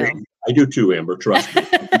for Well, you. I do too, Amber, trust me.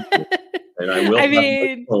 And I will I have my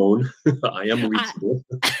mean, phone. I am I, reachable.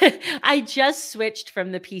 I just switched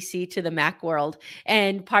from the PC to the Mac world.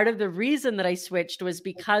 And part of the reason that I switched was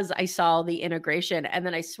because I saw the integration, and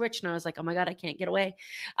then I switched and I was like, oh my God, I can't get away.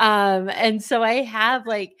 And so I have,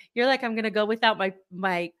 like, you're like, I'm going to go without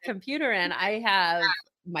my computer, and I have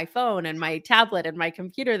my phone and my tablet and my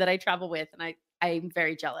computer that I travel with. And I'm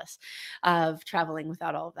very jealous of traveling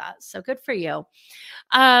without all of that. So good for you.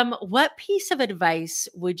 What piece of advice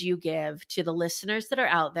would you give to the listeners that are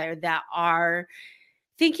out there that are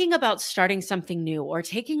thinking about starting something new or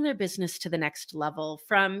taking their business to the next level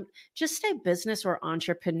from just a business or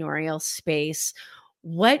entrepreneurial space?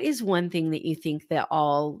 What is one thing that you think that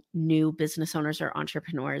all new business owners or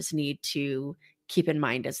entrepreneurs need to keep in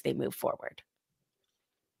mind as they move forward?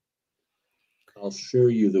 I'll share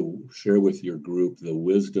with your group the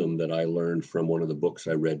wisdom that I learned from one of the books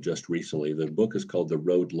I read just recently. The book is called The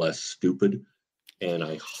Road Less Stupid, and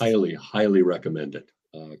I highly, highly recommend it.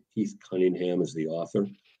 Keith Cunningham is the author.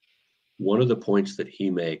 One of the points that he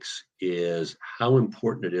makes is how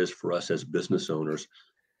important it is for us as business owners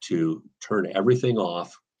to turn everything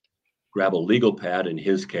off, grab a legal pad, in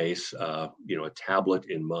his case, a tablet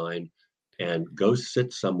in mind, and go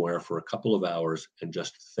sit somewhere for a couple of hours and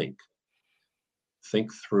just think.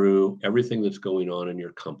 Think through everything that's going on in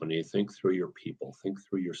your company, think through your people, think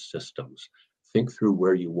through your systems, think through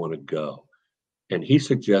where you want to go. And he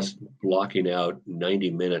suggests blocking out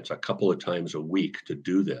 90 minutes a couple of times a week to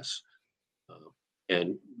do this.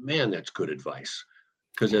 And man, that's good advice.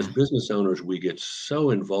 Because as Yeah. business owners, we get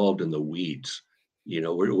so involved in the weeds.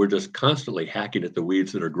 We're just constantly hacking at the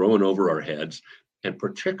weeds that are growing over our heads. And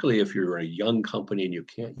particularly if you're a young company and you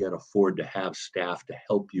can't yet afford to have staff to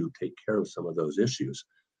help you take care of some of those issues,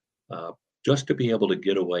 uh, just to be able to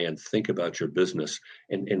get away and think about your business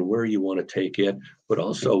and where you want to take it, but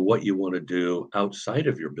also what you want to do outside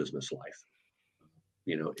of your business life.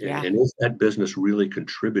 Yeah. And is that business really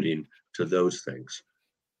contributing to those things?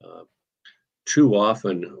 Uh, Too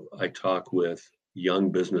often, I talk with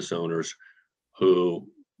young business owners who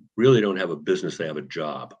really don't have a business, they have a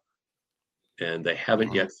job, and they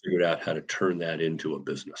haven't Yeah. yet figured out how to turn that into a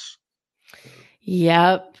business.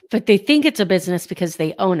 Yep. But they think it's a business because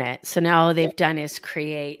they own it. So now all Yeah. they've done is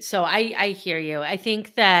create. So I hear you. I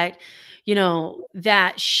think that,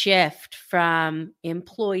 that shift from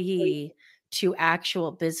employee to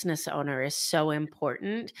actual business owner is so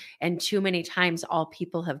important. And too many times, all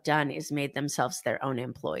people have done is made themselves their own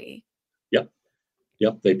employee. Yep.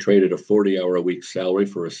 Yep. They traded a 40-hour a week salary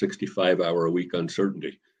for a 65-hour a week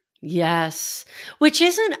uncertainty. Yes, which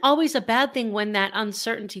isn't always a bad thing when that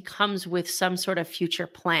uncertainty comes with some sort of future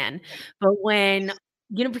plan. But when,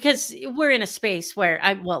 because we're in a space where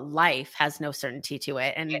life has no certainty to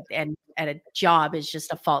it, and a job is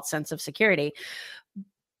just a false sense of security.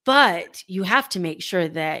 But you have to make sure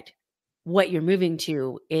that what you're moving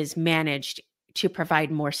to is managed to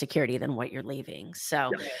provide more security than what you're leaving.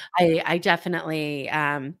 So Yeah. I definitely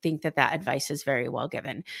think that advice is very well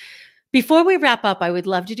given. Before we wrap up, I would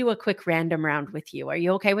love to do a quick random round with you. Are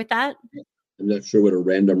you okay with that? I'm not sure what a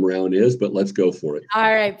random round is, but let's go for it.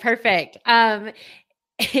 All right, perfect.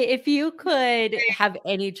 If you could have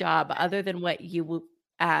any job other than what you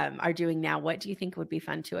are doing now, what do you think would be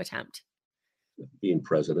fun to attempt? Being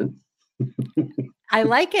president. I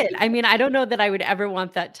like it. I mean, I don't know that I would ever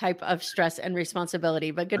want that type of stress and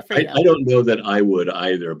responsibility, but good for you. I don't know that I would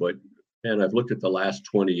either, but and I've looked at the last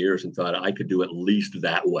 20 years and thought I could do at least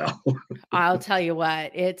that well. I'll tell you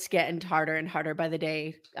what, it's getting harder and harder by the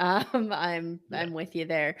day. Yeah. I'm with you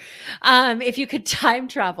there. If you could time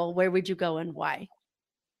travel, where would you go and why?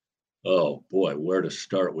 Oh boy, where to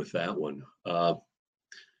start with that one? I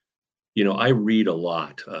read a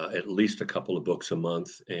lot, at least a couple of books a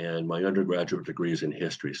month, and my undergraduate degree is in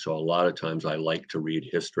history. So a lot of times I like to read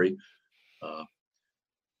history. Uh,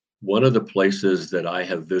 One of the places that I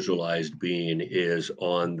have visualized being is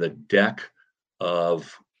on the deck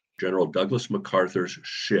of General Douglas MacArthur's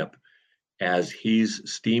ship as he's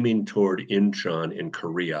steaming toward Incheon in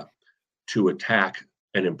Korea to attack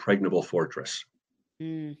an impregnable fortress.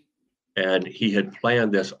 Mm, And he had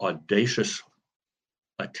planned this audacious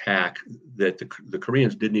attack that the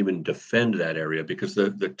Koreans didn't even defend that area because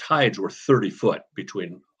the tides were 30 foot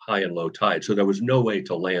between high and low tide. So there was no way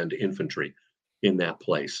to land infantry in that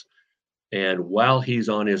place. And while he's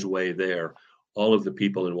on his way there, all of the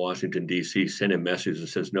people in Washington, D.C. sent him messages that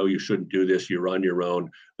says, no, you shouldn't do this. You're on your own.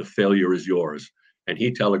 The failure is yours. And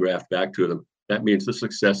he telegraphed back to them, that means the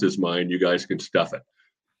success is mine. You guys can stuff it,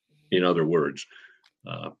 in other words.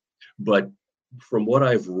 But from what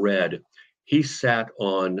I've read, he sat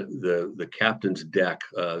on the captain's deck,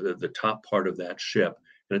 the top part of that ship.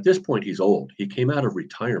 And at this point, he's old. He came out of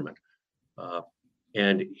retirement.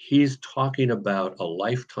 And he's talking about a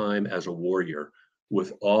lifetime as a warrior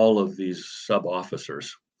with all of these sub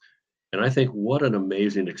officers. And I think what an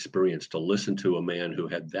amazing experience to listen to a man who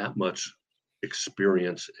had that much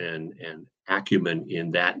experience and acumen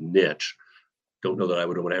in that niche. Don't know that I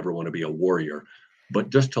would ever want to be a warrior, but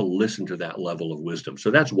just to listen to that level of wisdom. So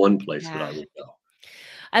that's one place that I yeah. would go.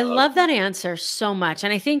 I Uh, love that answer so much.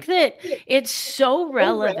 And I think that it's so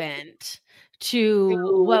relevant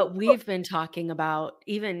to what we've been talking about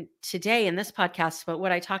even today in this podcast, but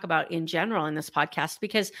what I talk about in general in this podcast,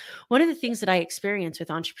 because one of the things that I experience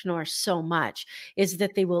with entrepreneurs so much is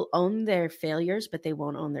that they will own their failures, but they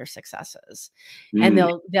won't own their successes. And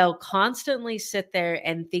mm, they'll constantly sit there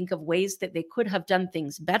and think of ways that they could have done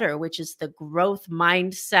things better, which is the growth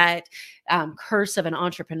mindset curse of an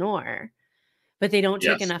entrepreneur, but they don't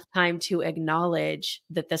take yes. enough time to acknowledge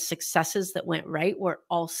that the successes that went right were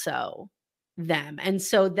also them. And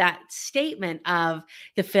so that statement of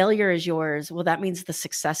the failure is yours, well, that means the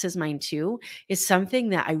success is mine too, is something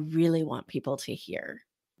that I really want people to hear.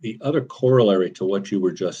 The other corollary to what you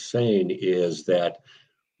were just saying is that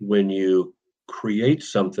when you create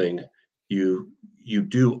something, you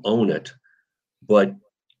do own it, but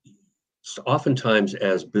oftentimes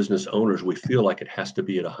as business owners, we feel like it has to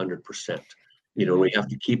be at 100%. Mhm. We have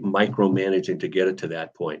to keep micromanaging to get it to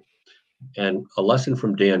that point. And a lesson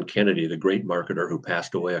from Dan Kennedy, the great marketer who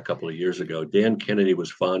passed away a couple of years ago, Dan Kennedy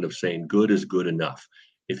was fond of saying, good is good enough.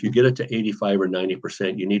 If you get it to 85 or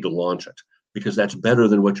 90%, you need to launch it because that's better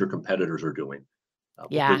than what your competitors are doing.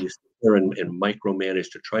 But when Yeah, you sit there and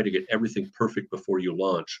micromanage to try to get everything perfect before you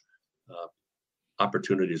launch, uh,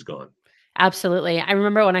 opportunity is gone. absolutely. I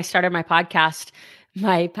remember when I started my podcast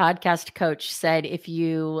coach said, if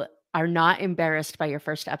you are not embarrassed by your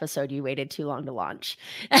first episode, you waited too long to launch.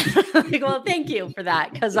 Like, well, thank you for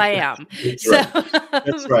that, because I am. That's So, right.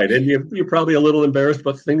 That's right. And you're probably a little embarrassed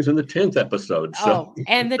about things in the 10th episode. So, oh,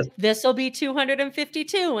 and this will be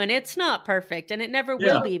 252, and it's not perfect, and it never will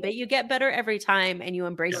yeah, be, but you get better every time, and you yeah.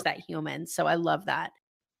 embrace that human. So I love that.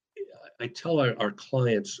 I tell our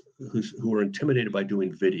clients who are intimidated by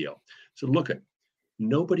doing video, so look at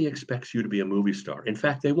nobody expects you to be a movie star. In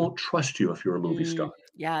fact, they won't trust you if you're a movie star.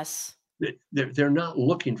 Yes. They're not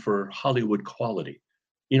looking for Hollywood quality.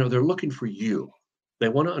 They're looking for you. They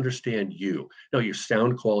want to understand you. Now, your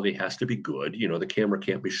sound quality has to be good. The camera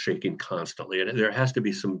can't be shaking constantly, and there has to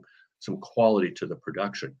be some quality to the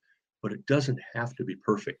production. But it doesn't have to be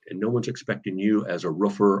perfect. And no one's expecting you as a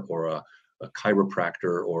roofer or a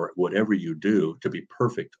chiropractor or whatever you do to be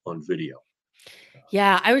perfect on video.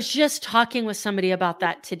 Yeah, I was just talking with somebody about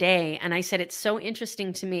that today, and I said it's so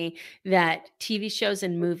interesting to me that TV shows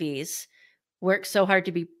and movies work so hard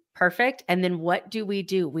to be perfect. And then what do? We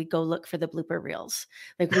go look for the blooper reels.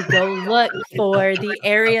 Like we go look for the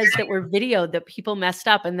areas that were videoed that people messed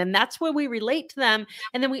up. And then that's where we relate to them.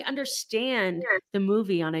 And then we understand the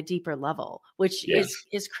movie on a deeper level, which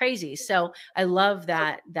is crazy. So I love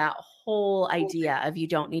that whole idea of you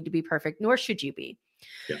don't need to be perfect, nor should you be.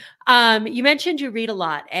 Yeah. You mentioned you read a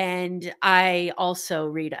lot, and I also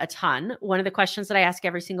read a ton. One of the questions that I ask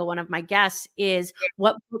every single one of my guests is,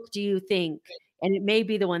 what book do you think, and it may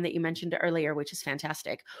be the one that you mentioned earlier, which is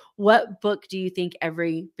fantastic. What book do you think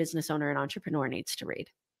every business owner and entrepreneur needs to read?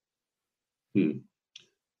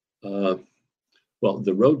 Well,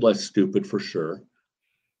 The Road Less Stupid for sure.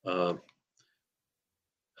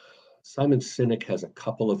 Simon Sinek has a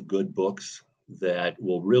couple of good books that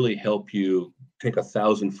will really help you take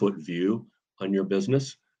 1,000-foot view on your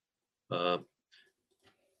business.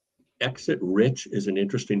 Exit Rich is an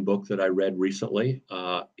interesting book that I read recently.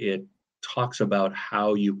 It talks about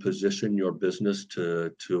how you position your business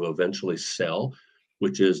to eventually sell,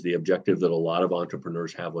 which is the objective that a lot of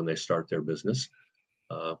entrepreneurs have when they start their business.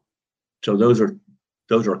 So those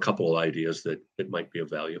are a couple of ideas that might be of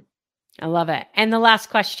value. I love it. And the last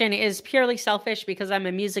question is purely selfish because I'm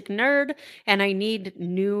a music nerd and I need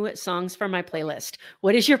new songs for my playlist.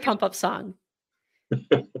 What is your pump up song?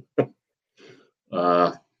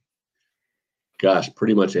 Gosh,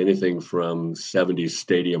 pretty much anything from 70s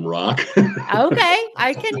stadium rock. Okay,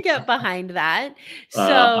 I can get behind that. So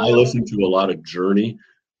I listen to a lot of Journey.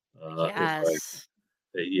 Yes.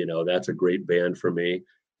 That's a great band for me.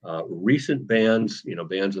 Recent bands,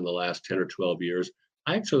 bands in the last 10 or 12 years,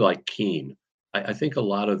 I actually like Keane. I think a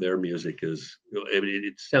lot of their music it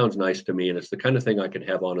sounds nice to me, and it's the kind of thing I can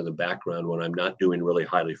have on in the background when I'm not doing really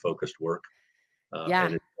highly focused work.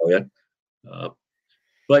 And enjoy it.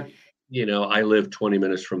 But I live 20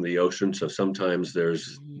 minutes from the ocean, so sometimes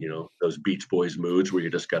there's those Beach Boys moods where you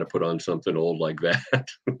just got to put on something old like that.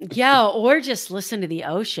 Yeah, or just listen to the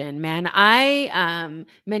ocean, man. I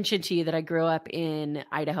mentioned to you that I grew up in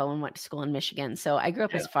Idaho and went to school in Michigan, so I grew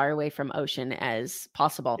up as far away from ocean as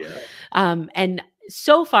possible. And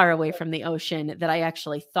so far away from the ocean that I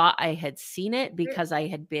actually thought I had seen it because I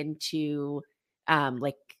had been to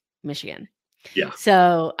Lake Michigan. Yeah.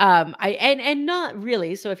 So and not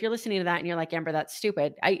really. So if you're listening to that and you're like, Amber, that's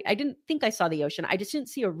stupid. I didn't think I saw the ocean. I just didn't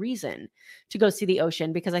see a reason to go see the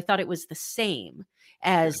ocean because I thought it was the same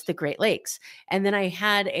as the Great Lakes. And then I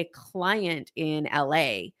had a client in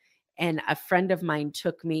LA and a friend of mine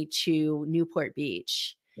took me to Newport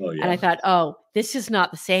Beach. Oh, yeah. And I thought, this is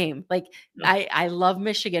not the same. Like I love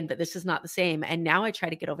Michigan, but this is not the same. And now I try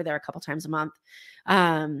to get over there a couple times a month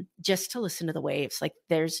just to listen to the waves. Like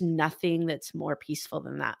there's nothing that's more peaceful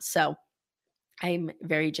than that. So I'm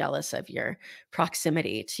very jealous of your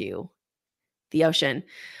proximity to the ocean.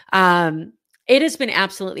 It has been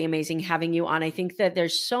absolutely amazing having you on. I think that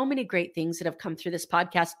there's so many great things that have come through this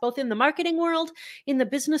podcast, both in the marketing world, in the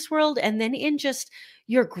business world, and then in just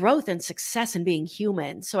your growth and success and being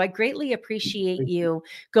human. So I greatly appreciate you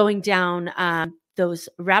going down those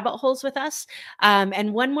rabbit holes with us.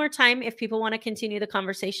 And one more time, if people want to continue the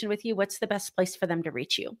conversation with you, what's the best place for them to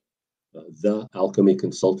reach you?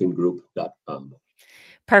 thealchemyconsultinggroup.com.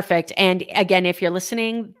 Perfect. And again, if you're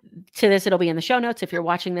listening to this, it'll be in the show notes. If you're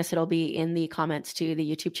watching this, it'll be in the comments to the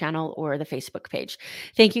YouTube channel or the Facebook page.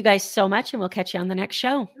 Thank you guys so much, and we'll catch you on the next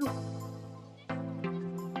show.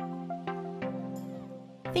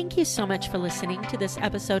 Thank you so much for listening to this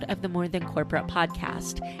episode of the More Than Corporate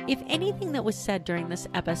podcast. If anything that was said during this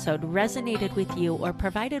episode resonated with you or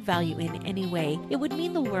provided value in any way, it would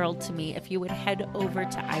mean the world to me if you would head over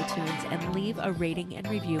to iTunes and leave a rating and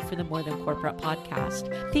review for the More Than Corporate podcast.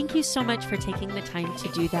 Thank you so much for taking the time to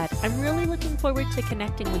do that. I'm really looking forward to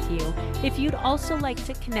connecting with you. If you'd also like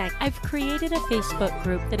to connect, I've created a Facebook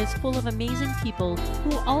group that is full of amazing people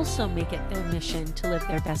who also make it their mission to live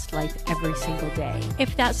their best life every single day.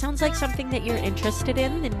 If that sounds like something that you're interested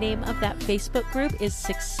in, the name of that Facebook group is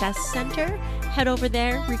Success Center. Head over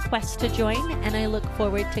there, request to join, and I look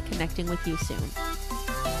forward to connecting with you soon.